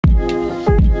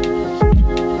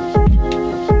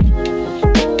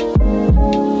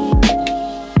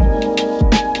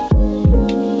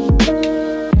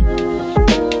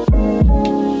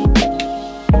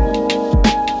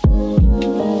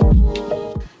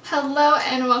Hello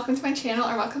and welcome to my channel,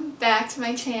 or welcome back to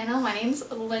my channel. My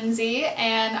name's Lindsay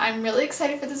and I'm really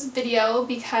excited for this video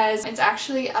because it's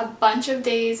actually a bunch of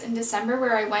days in December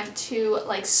where I went to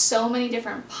like so many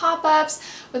different pop-ups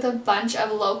with a bunch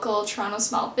of local Toronto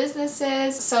small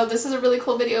businesses. So this is a really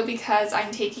cool video because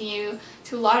I'm taking you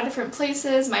to a lot of different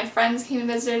places. My friends came and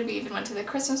visited. We even went to the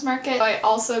Christmas market. I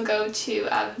also go to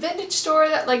a vintage store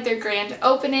that like their grand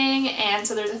opening, and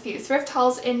so there's a few thrift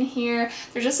hauls in here.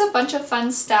 There's just a bunch of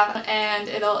fun stuff and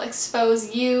it'll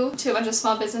expose you to a bunch of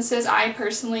small businesses. I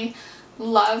personally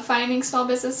love finding small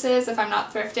businesses. If I'm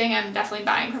not thrifting, I'm definitely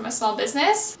buying from a small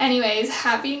business. Anyways,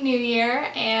 Happy New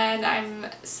Year, and I'm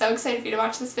so excited for you to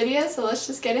watch this video, so let's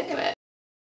just get into it.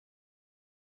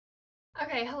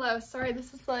 Okay, hello. Sorry,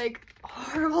 this is like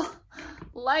horrible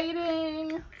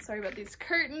lighting. Sorry about these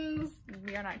curtains.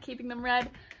 We are not keeping them red.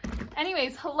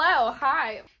 Anyways, hello,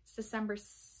 hi. It's December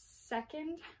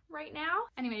 2nd right now.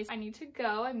 Anyways, I need to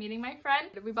go. I'm meeting my friend.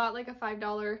 We bought like a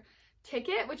 $5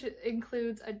 ticket, which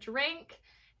includes a drink,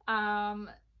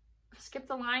 skip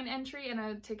the line entry, and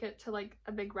a ticket to like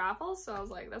a big raffle. So I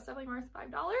was like, that's definitely worth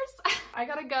 $5. I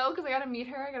gotta go because I gotta meet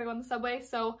her. I gotta go on the subway.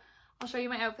 So I'll show you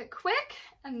my outfit quick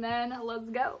and then let's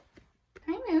go.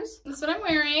 Hi, Moose. This is what I'm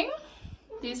wearing.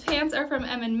 These pants are from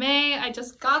M&May. I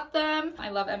just got them.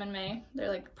 I love M&May. They're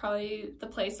like probably the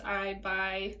place I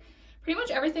buy pretty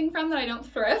much everything from that I don't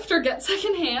thrift or get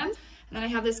secondhand. And then I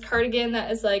have this cardigan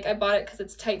that is like, I bought it because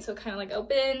it's tight, so it kind of like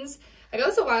opens. I got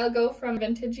this a while ago from a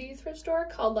vintagey thrift store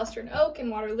called Luster and Oak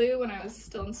in Waterloo when I was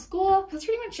still in school. That's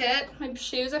pretty much it. My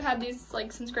shoes, I've had these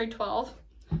like since grade 12.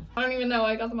 I don't even know,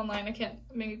 I got them online. I can't,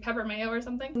 maybe Pepper Mayo or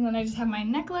something. And then I just have my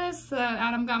necklace that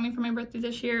Adam got me for my birthday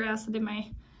this year. I also did my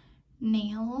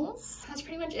nails. That's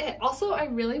pretty much it. Also, I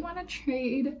really want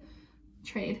to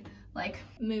like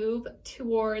move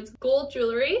towards gold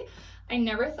jewelry. I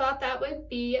never thought that would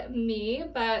be me,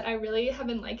 but I really have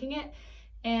been liking it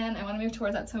and I want to move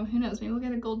towards that. So who knows, maybe we'll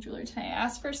get a gold jewelry today. I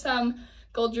asked for some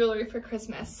gold jewelry for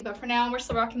Christmas, but for now we're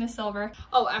still rocking the silver.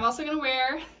 Oh, I'm also gonna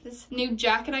wear this new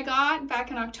jacket I got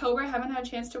back in October. I haven't had a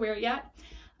chance to wear it yet.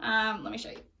 Let me show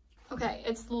you. Okay,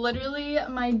 it's literally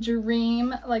my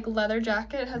dream like leather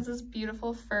jacket. It has this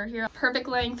beautiful fur here. Perfect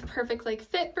length, perfect like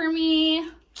fit for me.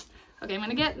 Okay, I'm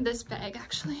gonna get this bag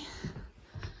actually.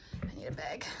 I need a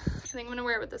bag. I think I'm gonna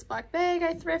wear it with this black bag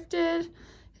I thrifted.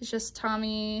 It's just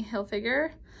Tommy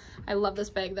Hilfiger. I love this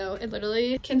bag though. It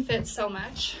literally can fit so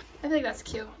much. I think that's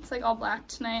cute. It's like all black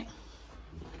tonight.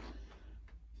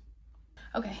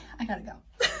 Okay, I gotta go.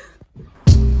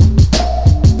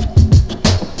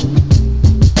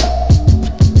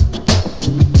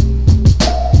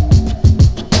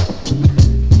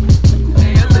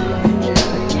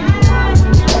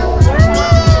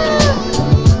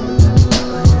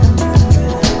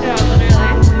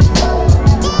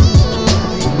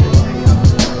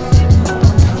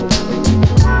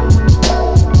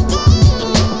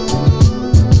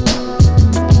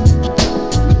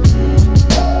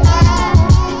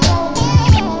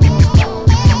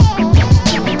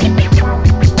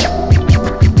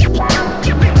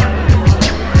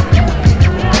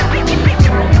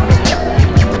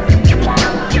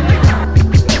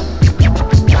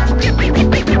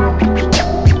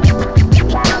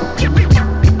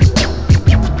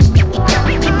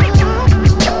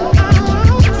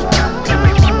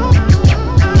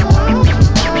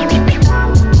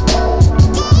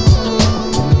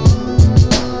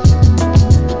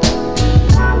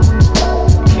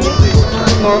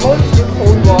 Normal, just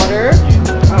cold water.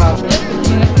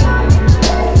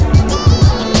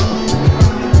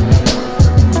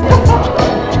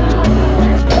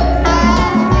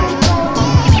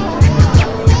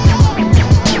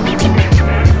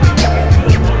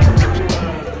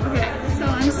 Okay, so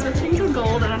I'm switching to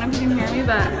gold. I don't know if you can hear me,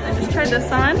 but I just tried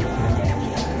this on.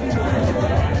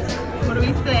 What do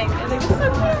we think? I think it's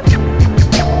so cute.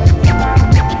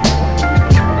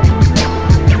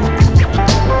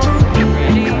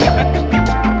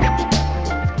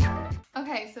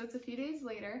 It's a few days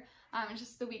later. It's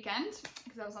just the weekend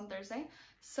because that was on Thursday.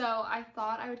 So I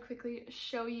thought I would quickly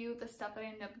show you the stuff that I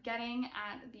ended up getting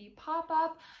at the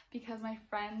pop-up because my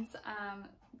friends,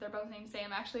 they're both named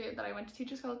Sam actually, that I went to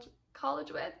Teachers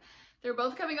College with. They're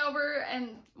both coming over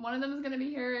and one of them is going to be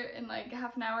here in like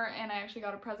half an hour, and I actually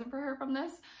got a present for her from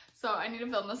this. So I need to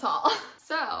film this haul.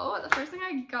 So the first thing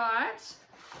I got,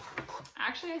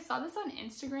 actually I saw this on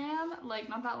Instagram like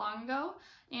not that long ago,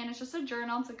 and it's just a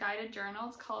journal. It's a guided journal.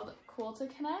 It's called Cool to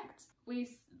Connect. We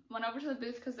went over to the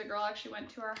booth because the girl actually went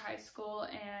to our high school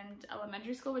and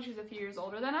elementary school, but she's a few years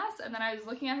older than us. And then I was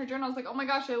looking at her journal. I was like, oh my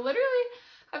gosh, I literally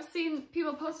I've seen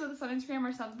people post with this on Instagram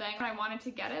or something, and I wanted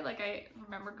to get it. Like, I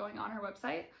remember going on her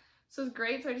website. So it's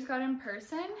great. So I just got it in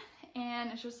person,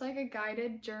 and it's just like a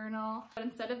guided journal. But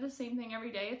instead of the same thing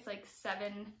every day, it's like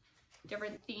 7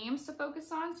 different themes to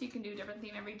focus on. So you can do a different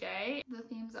theme every day. The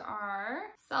themes are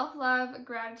self-love,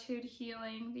 gratitude,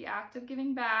 healing, the act of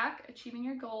giving back, achieving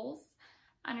your goals,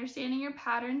 understanding your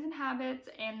patterns and habits,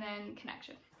 and then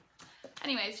connection.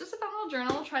 Anyway, it's just a fun little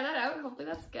journal. Try that out. Hopefully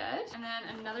that's good. And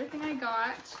then another thing I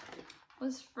got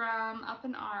was from Up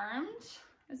and Armed.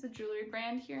 It's a jewelry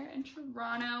brand here in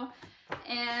Toronto.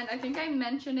 And I think I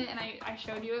mentioned it and I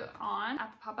showed you it on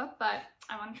at the pop-up, but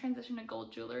I want to transition to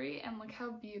gold jewelry, and look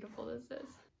how beautiful this is.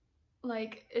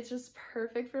 Like, it's just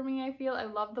perfect for me, I feel. I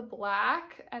love the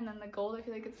black, and then the gold. I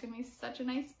feel like it's gonna be such a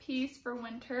nice piece for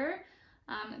winter.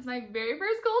 It's my very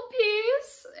first gold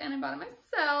piece, and I bought it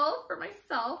for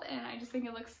myself, and I just think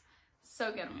it looks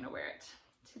so good. I'm gonna wear it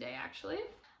today, actually.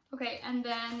 Okay, and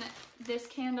then this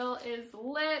candle is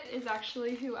lit, is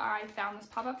actually who I found this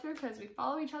pop-up through because we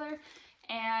follow each other,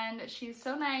 and she's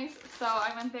so nice. So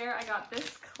I went there, I got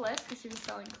this clip because she was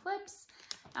selling clips.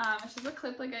 It's just a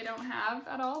clip like I don't have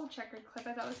at all, a checkered clip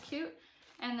I thought was cute.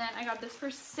 And then I got this for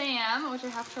Sam, which I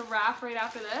have to wrap right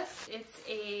after this. It's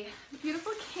a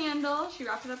beautiful candle. She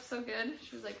wrapped it up so good.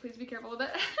 She was like, please be careful with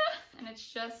it. And it's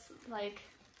just like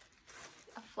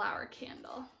a flower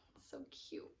candle. It's so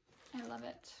cute. I love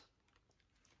it.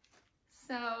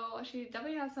 So she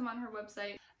definitely has some on her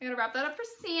website. I gotta wrap that up for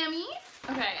Sammy.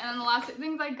 Okay, and then the last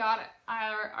things I got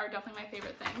are definitely my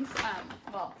favorite things.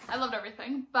 Well, I loved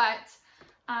everything, but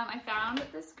I found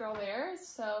this girl there.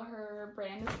 So her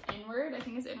brand is Inward. I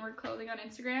think it's Inward Clothing on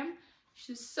Instagram.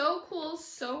 She's so cool,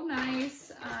 so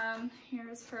nice.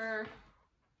 Here's her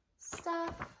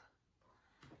stuff.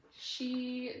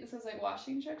 This is like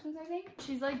washing instructions, I think.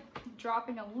 She's like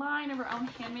dropping a line of her own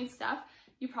handmade stuff.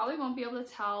 You probably won't be able to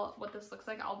tell what this looks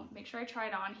like. I'll make sure I try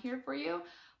it on here for you.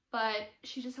 But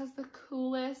she just has the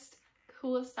coolest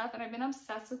stuff. And I've been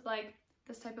obsessed with like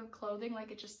this type of clothing.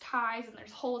 Like, it just ties and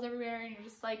there's holes everywhere, and you're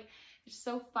just like, it's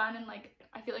so fun, and like,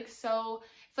 I feel like it's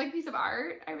like a piece of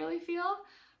art, I really feel.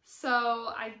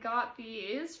 So I got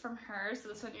these from her. So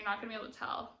this one, you're not gonna be able to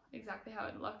tell exactly how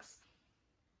it looks,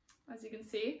 as you can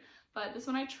see. But this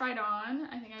one I tried on.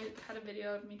 I think I had a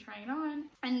video of me trying it on.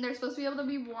 And they're supposed to be able to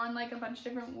be worn like a bunch of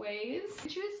different ways.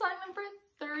 She was selling them for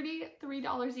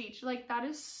 $33 each. Like, that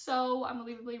is so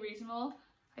unbelievably reasonable.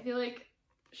 I feel like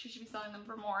she should be selling them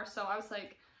for more. So I was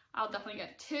like, I'll definitely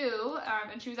get 2.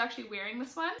 And she was actually wearing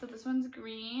this one. So this one's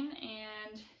green,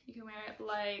 and you can wear it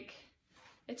like,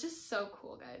 it's just so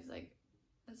cool, guys. Like,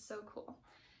 it's so cool.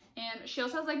 And she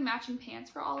also has like matching pants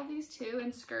for all of these too,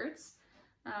 and skirts.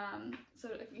 So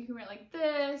you can wear it like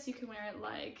this, you can wear it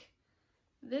like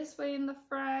this way in the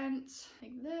front,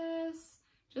 like this.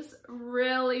 Just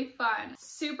really fun,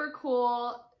 super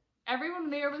cool. Everyone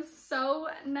there was so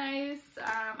nice.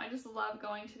 I just love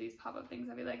going to these pop-up things.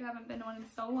 I feel like I haven't been to one in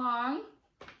so long.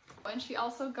 And she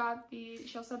also got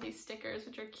she also had these stickers,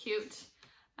 which are cute. So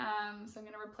I'm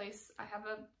gonna replace, I have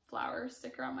a flower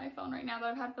sticker on my phone right now that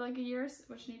I've had for like a year,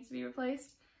 which needs to be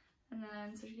replaced. And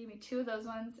then, so she gave me 2 of those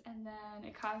ones, and then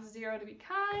it costs $0 to be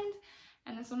kind.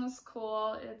 And this one was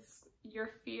cool. It's your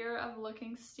fear of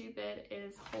looking stupid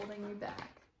is holding you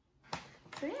back.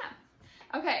 So yeah.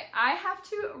 Okay, I have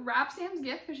to wrap Sam's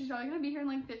gift because she's probably gonna be here in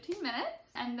like 15 minutes.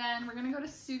 And then we're gonna go to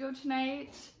Sugo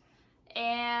tonight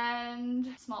and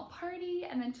a small party.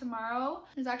 And then tomorrow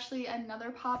there's actually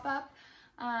another pop-up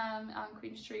on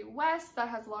Queen Street West that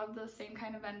has a lot of the same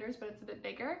kind of vendors, but it's a bit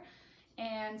bigger.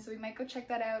 And so we might go check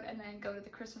that out and then go to the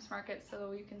Christmas market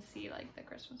so you can see like the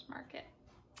Christmas market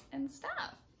and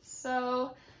stuff.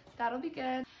 So that'll be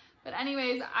good. But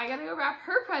anyways, I gotta go wrap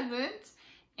her present,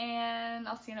 and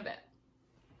I'll see you in a bit.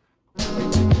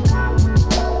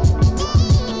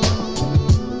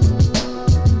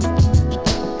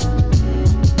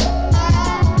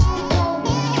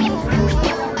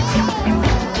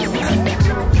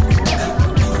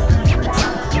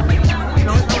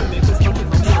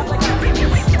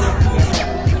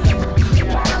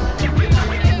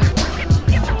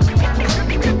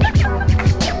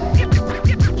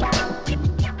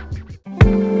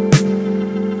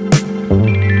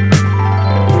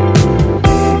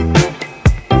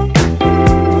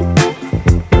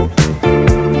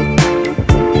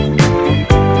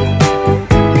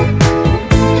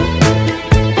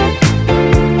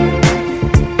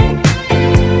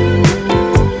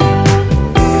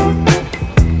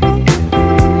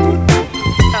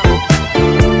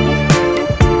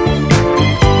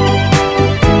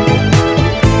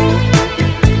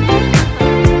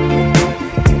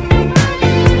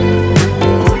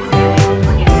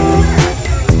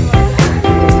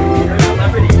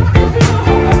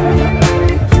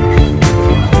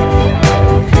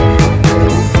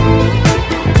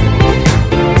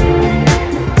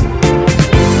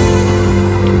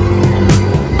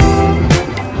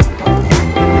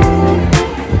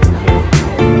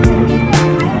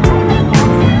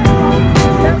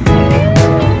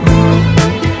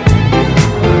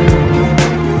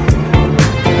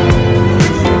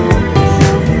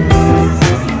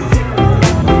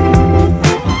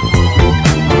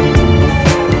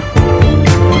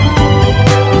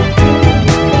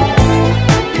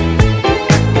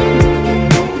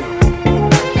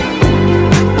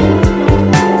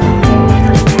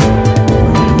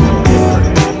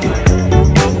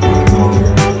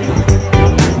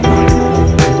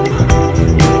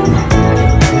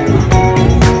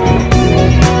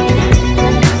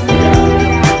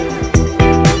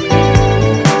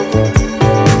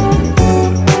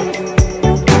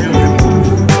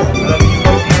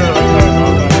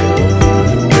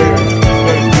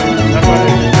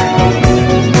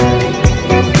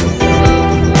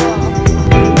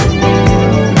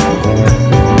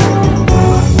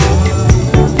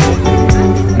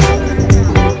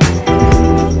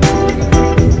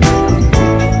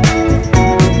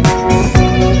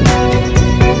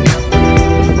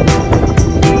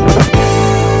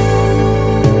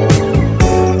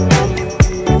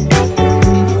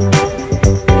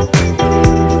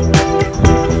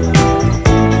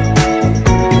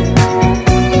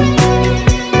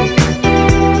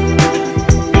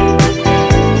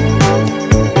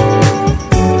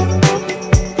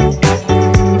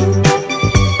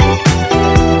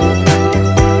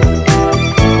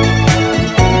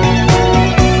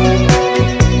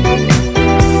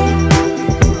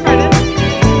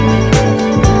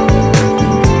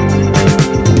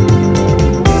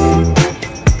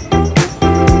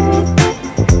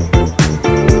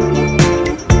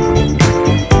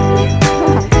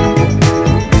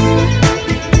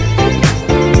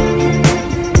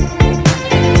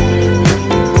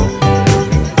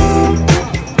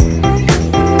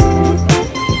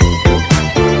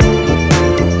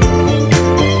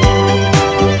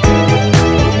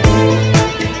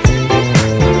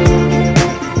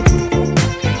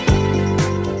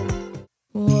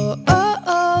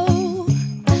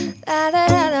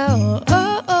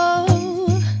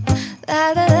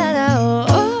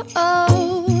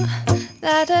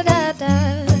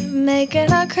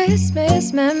 our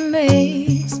Christmas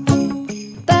memories.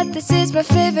 But this is my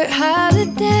favorite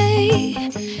holiday.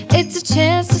 It's a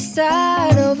chance to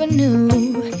start over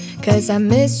new. 'Cause I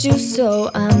missed you, so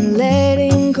I'm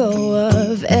letting go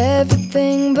of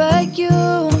everything but you.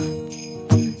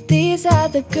 These are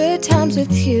the good times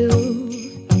with you.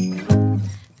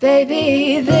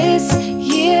 Baby, this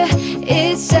year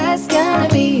it's just gonna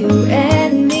be you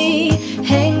and me.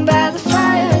 Hang by the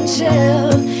fire and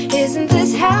chill. Isn't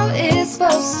this how it's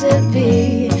supposed to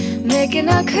be? Making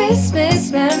our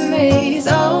Christmas memories.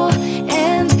 Oh,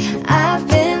 and I've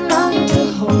been longing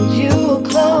to hold you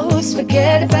close.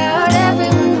 Forget about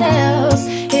everyone else.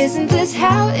 Isn't this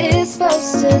how it's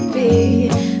supposed to be?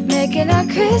 Making our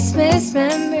Christmas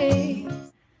memories.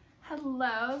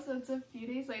 Hello, so it's a few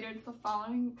days later, it's the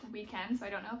following weekend, so I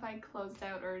don't know if I closed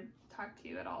out or talked to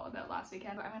you at all about last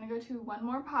weekend, but I'm going to go to one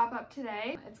more pop-up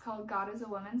today. It's called God is a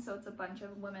Woman, so it's a bunch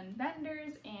of women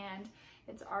vendors, and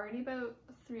it's already about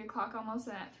 3 o'clock almost,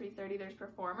 and at 3:30 there's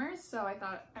performers, so I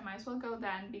thought I might as well go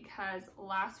then, because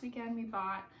last weekend we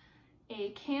bought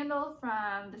a candle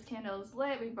from This Candle is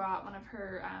Lit. We bought one of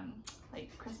her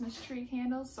like Christmas tree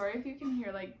candles. Sorry if you can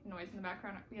hear like noise in the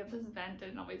background. We have this vent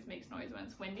and it always makes noise when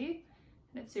it's windy,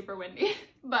 and it's super windy.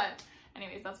 But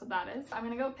anyways, that's what that is. I'm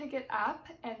gonna go pick it up,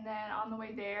 and then on the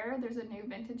way there, there's a new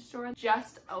vintage store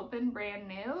just opened, brand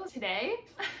new today.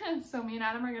 So me and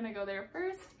Adam are gonna go there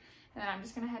first, and then I'm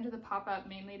just gonna head to the pop-up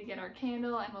mainly to get our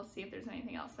candle, and we'll see if there's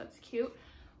anything else that's cute.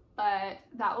 But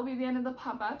that will be the end of the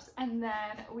pop-ups, and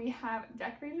then we have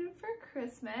decorated for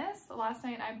Christmas. Last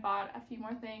night I bought a few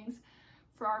more things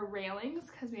for our railings,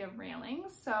 because we have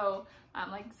railings, so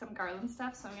like some garland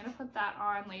stuff, so I'm gonna put that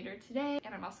on later today.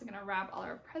 And I'm also gonna wrap all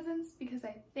our presents, because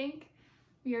I think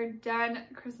we are done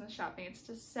Christmas shopping. It's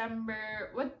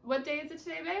December, what day is it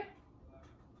today, babe?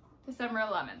 December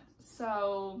 11th,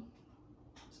 so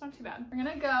it's not too bad. We're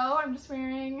gonna go. I'm just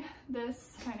wearing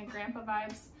this kind of grandpa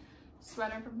vibes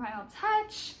sweater from Final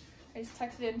Touch. I just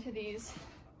tucked it into these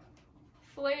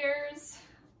flares.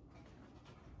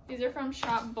 These are from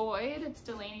Shop Boyd. It's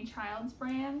Delaney Child's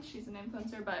brand. She's an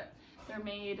influencer, but they're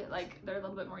made like, they're a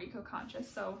little bit more eco-conscious.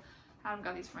 So Adam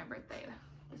got these for my birthday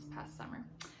this past summer.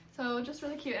 So just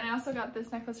really cute. And I also got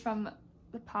this necklace from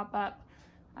the pop-up,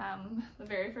 the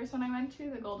very first one I went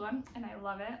to, the gold one, and I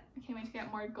love it. I can't wait to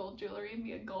get more gold jewelry and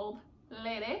be a gold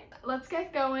lady. Let's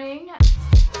get going.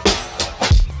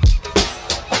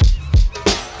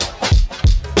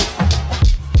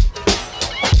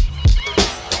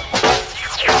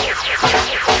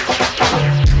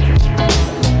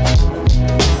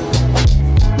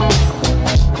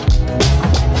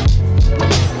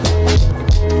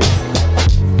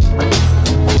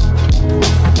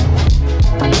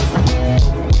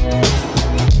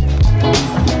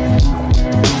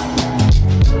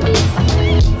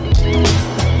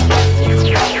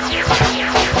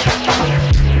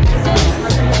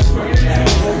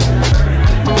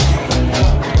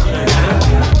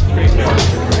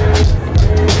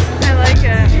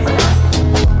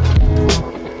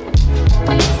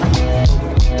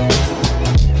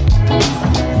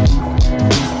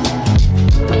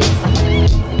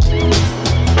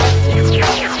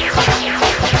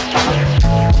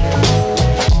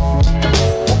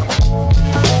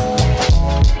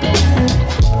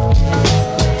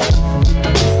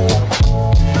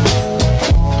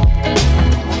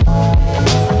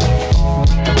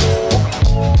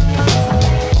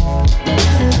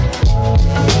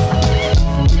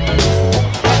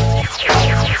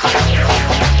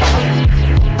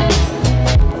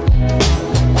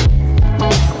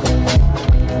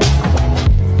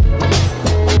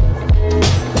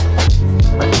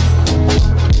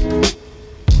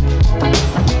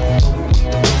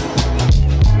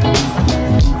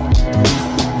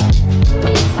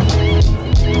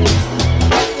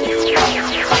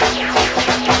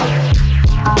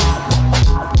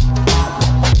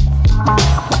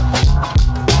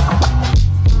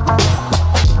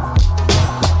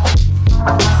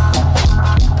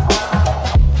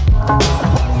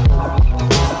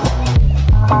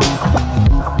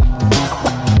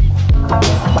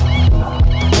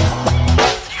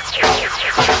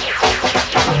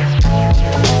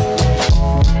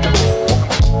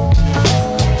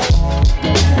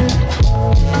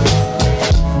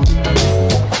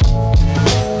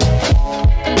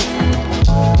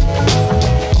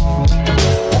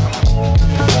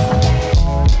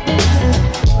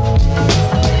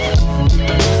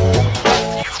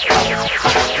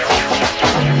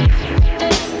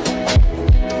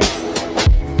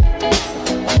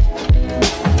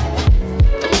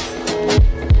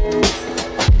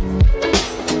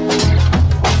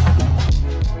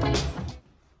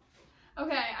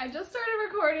 I just started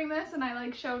recording this and I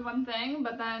like showed one thing,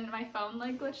 but then my phone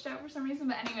like glitched out for some reason.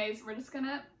 But anyways, we're just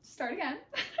gonna start again.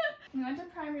 We went to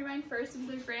Prime Rewind first. It was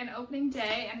their grand opening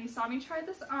day and you saw me try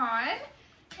this on.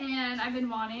 And I've been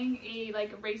wanting a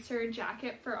like racer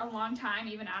jacket for a long time.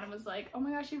 Even Adam was like, oh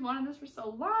my gosh, you've wanted this for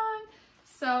so long.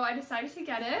 So I decided to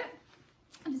get it.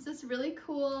 And it's this really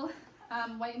cool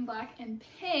white and black and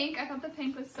pink. I thought the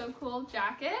pink was so cool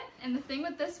jacket. And the thing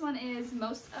with this one is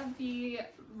most of the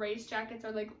race jackets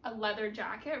are like a leather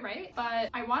jacket, right? But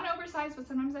I want oversized, but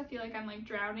sometimes I feel like I'm like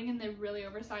drowning in the really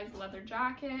oversized leather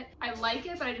jacket. I like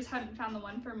it, but I just haven't found the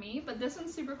one for me. But this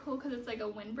one's super cool because it's like a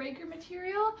windbreaker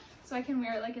material. So I can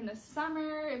wear it like in the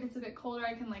summer. If it's a bit colder,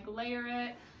 I can like layer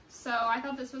it. So I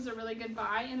thought this was a really good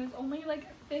buy, and it's only like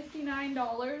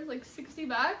 $59, like 60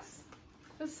 bucks.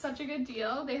 It was such a good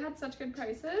deal. They had such good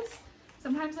prices.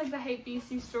 Sometimes like the Hype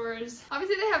BC stores,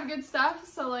 obviously they have good stuff,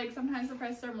 so like sometimes the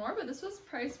prices are more, but this was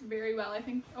priced very well. I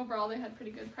think overall they had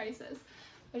pretty good prices.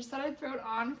 I just thought I'd throw it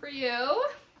on for you.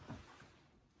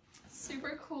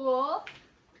 Super cool,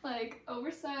 like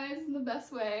oversized in the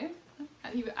best way,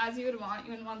 as you would want.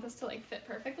 You wouldn't want this to like fit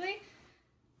perfectly.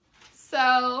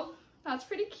 So that's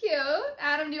pretty cute.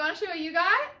 Adam, do you want to show what you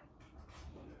got?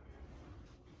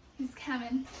 He's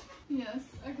coming. Yes,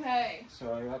 okay.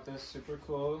 So I got this super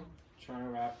cool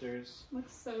Toronto Raptors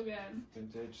Looks so good.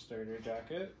 vintage starter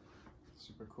jacket.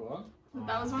 Super cool.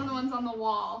 That was one of the ones on the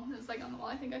wall. It was like on the wall.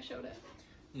 I think I showed it.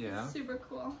 Yeah. Super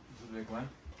cool. It's a big one.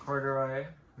 Corduroy,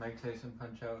 Mike Tyson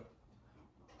Punch Out,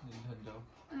 Nintendo.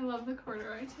 I love the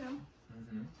corduroy too.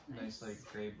 Nice like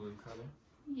gray blue color.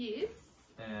 Yes.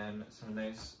 And some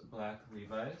nice black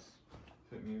Levi's.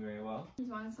 Fit me very well. He's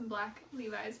wanted some black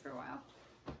Levi's for a while.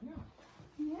 Yeah.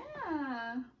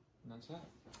 Yeah. And that's it.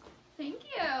 Thank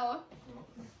you.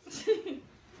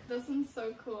 This one's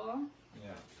so cool.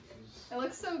 Yeah. It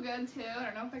looks so good too. I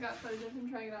don't know if I got footage of him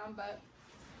trying it on, but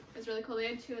it's really cool. They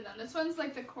had two of them. This one's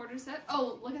like the quarter set.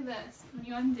 Oh, look at this. When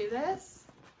you undo this,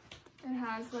 it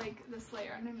has like this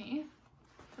layer underneath.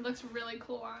 It looks really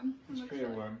cool on. It's pretty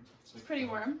warm. It's pretty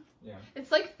warm. Yeah.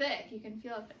 It's like thick. You can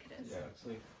feel how thick it is. Yeah, it's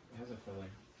like, it has a filling.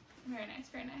 Very nice,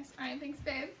 very nice. All right, thanks,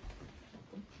 babe.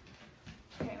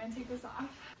 Okay, I'm gonna take this off.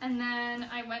 And then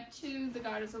I went to the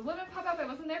Goddess of Women pop-up. I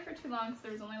wasn't there for too long because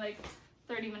there was only like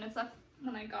 30 minutes left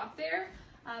when I got there.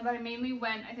 But I mainly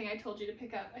went, I think I told you to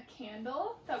pick up a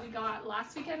candle that we got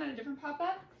last weekend at a different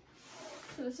pop-up.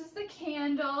 So this is the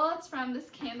candle. It's from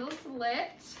This Candle's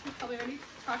Lit. I probably already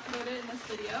talked about it in this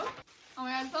video. Oh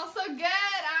my god, it smells so good,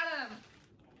 Adam!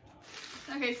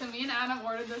 Okay, so me and Adam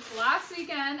ordered this last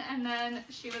weekend, and then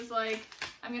she was like,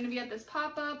 I'm gonna be at this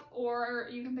pop-up, or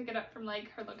you can pick it up from like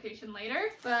her location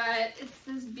later. But it's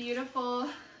this beautiful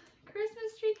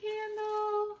Christmas tree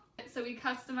candle. So we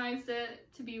customized it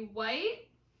to be white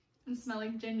and smell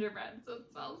like gingerbread. So it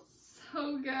smells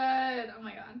so good. Oh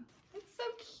my god. It's so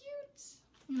cute.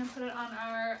 I'm gonna put it on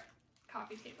our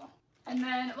coffee table. And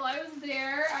then while I was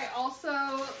there, I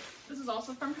also, this is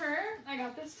also from her, I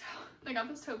got this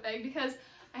tote bag because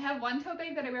I have one tote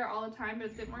bag that I wear all the time, but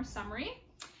it's a bit more summery.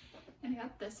 And I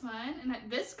got this one, and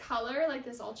this color, like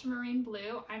this ultramarine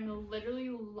blue, I'm literally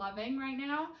loving right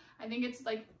now. I think it's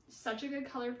like such a good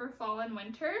color for fall and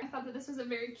winter. I thought that this was a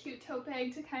very cute tote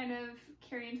bag to kind of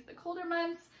carry into the colder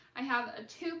months. I have a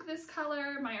toque this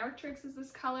color, my Arc'teryx is this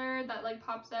color that like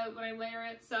pops out when I layer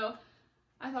it, so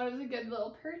I thought it was a good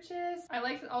little purchase. I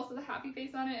liked also the happy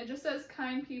face on it. It just says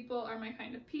kind people are my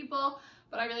kind of people,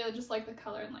 but I really just like the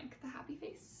color and like the happy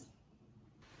face.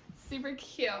 Super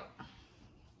cute.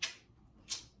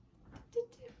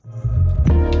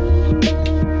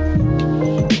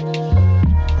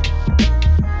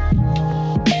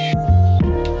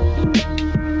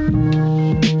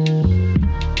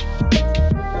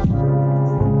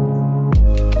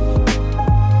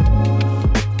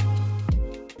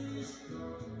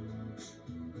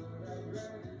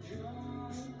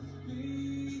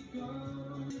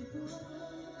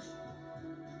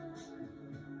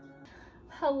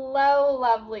 Hello,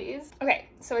 lovelies. Okay,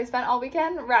 so we spent all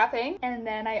weekend wrapping, and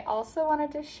then I also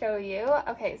wanted to show you.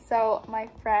 Okay, so my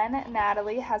friend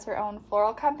Natalie has her own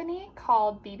floral company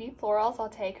called BB Florals. I'll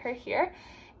take her here.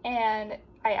 And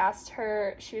I asked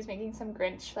her, she was making some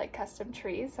Grinch like custom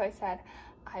trees, so I said,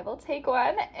 I will take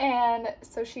one. And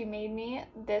so she made me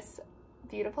this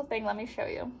beautiful thing. Let me show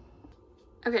you.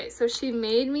 Okay, so she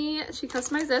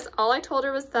customized this. All I told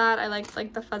her was that I liked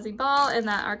like the fuzzy ball and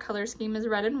that our color scheme is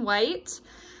red and white.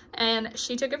 And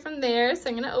she took it from there, so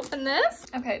I'm gonna open this.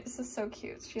 Okay, this is so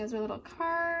cute. She has her little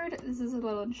card. This is her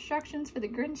little instructions for the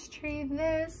Grinch tree,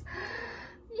 this.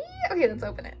 Yeah. Okay, let's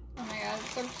open it. Oh my god,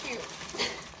 it's so cute.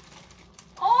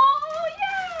 Oh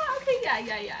yeah, okay, yeah,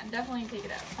 Yeah. Definitely take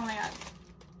it out. Oh my god.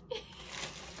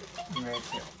 Very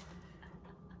cute.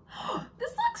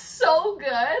 This looks so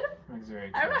good. Looks very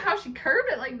cute. I don't know how she curved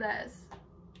it like this.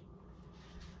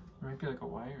 There might be like a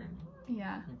wire in it.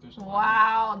 Yeah. I think there's a wire.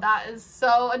 Wow, that is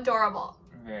so adorable.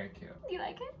 Very cute. Do you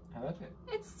like it? I love it.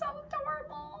 It's so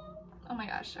adorable. Oh my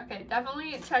gosh. Okay,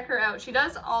 definitely check her out. She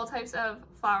does all types of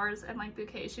flowers and like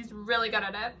bouquets. She's really good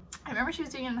at it. I remember she was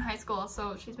doing it in high school,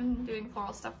 so she's been doing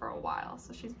floral stuff for a while,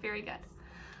 so she's very good.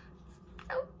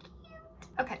 So cute.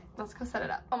 Okay, let's go set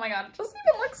it up. Oh my god, it just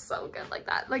even looks so good like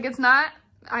that. Like it's not,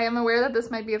 I am aware that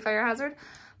this might be a fire hazard,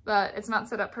 but it's not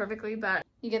set up perfectly, but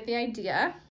you get the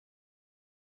idea.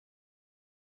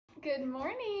 Good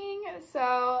morning.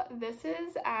 So this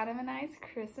is Adam and I's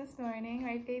Christmas morning,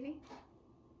 right baby?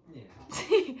 Yeah.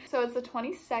 So it's the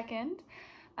 22nd,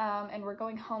 and we're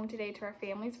going home today to our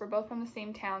families. We're both from the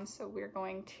same town, so we're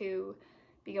going to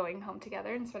be going home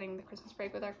together and spending the Christmas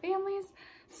break with our families.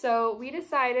 So we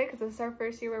decided, because this is our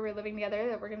first year where we're living together,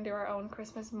 that we're gonna do our own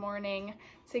Christmas morning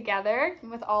together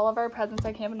with all of our presents.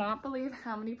 I cannot believe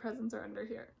how many presents are under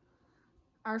here.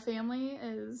 Our family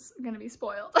is gonna be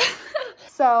spoiled.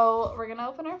 So we're gonna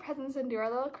open our presents and do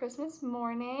our little Christmas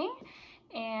morning,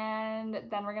 and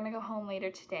then we're gonna go home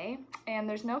later today. And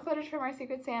there's no footage from our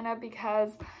Secret Santa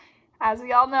because, as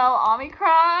we all know,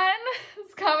 Omicron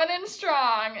is coming in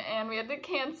strong, and we had to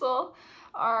cancel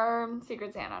our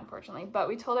Secret Santa, unfortunately. But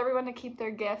we told everyone to keep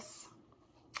their gifts,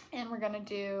 and we're gonna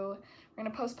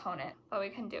postpone it, but we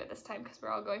couldn't do it this time because we're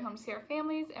all going home to see our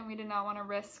families, and we did not want to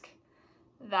risk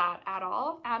that at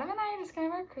all. Adam and I are just gonna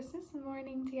have our Christmas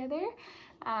morning together,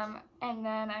 and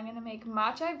then I'm gonna make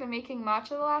matcha. I've been making matcha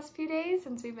the last few days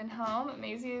since we've been home.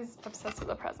 Maisie is obsessed with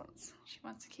the presents. She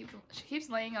keeps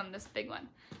laying on this big one,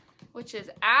 which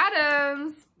is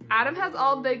Adam's. Adam has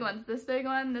all big ones. This big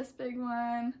one, this big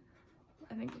one,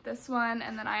 I think this one,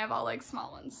 and then I have all like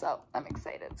small ones, so I'm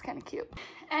excited. It's kind of cute.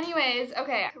 Anyways,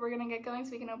 okay, we're gonna get going so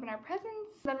we can open our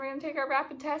presents. Then we're gonna take our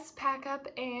rapid test, pack up,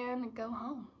 and go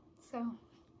home. So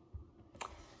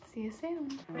see you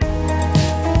soon.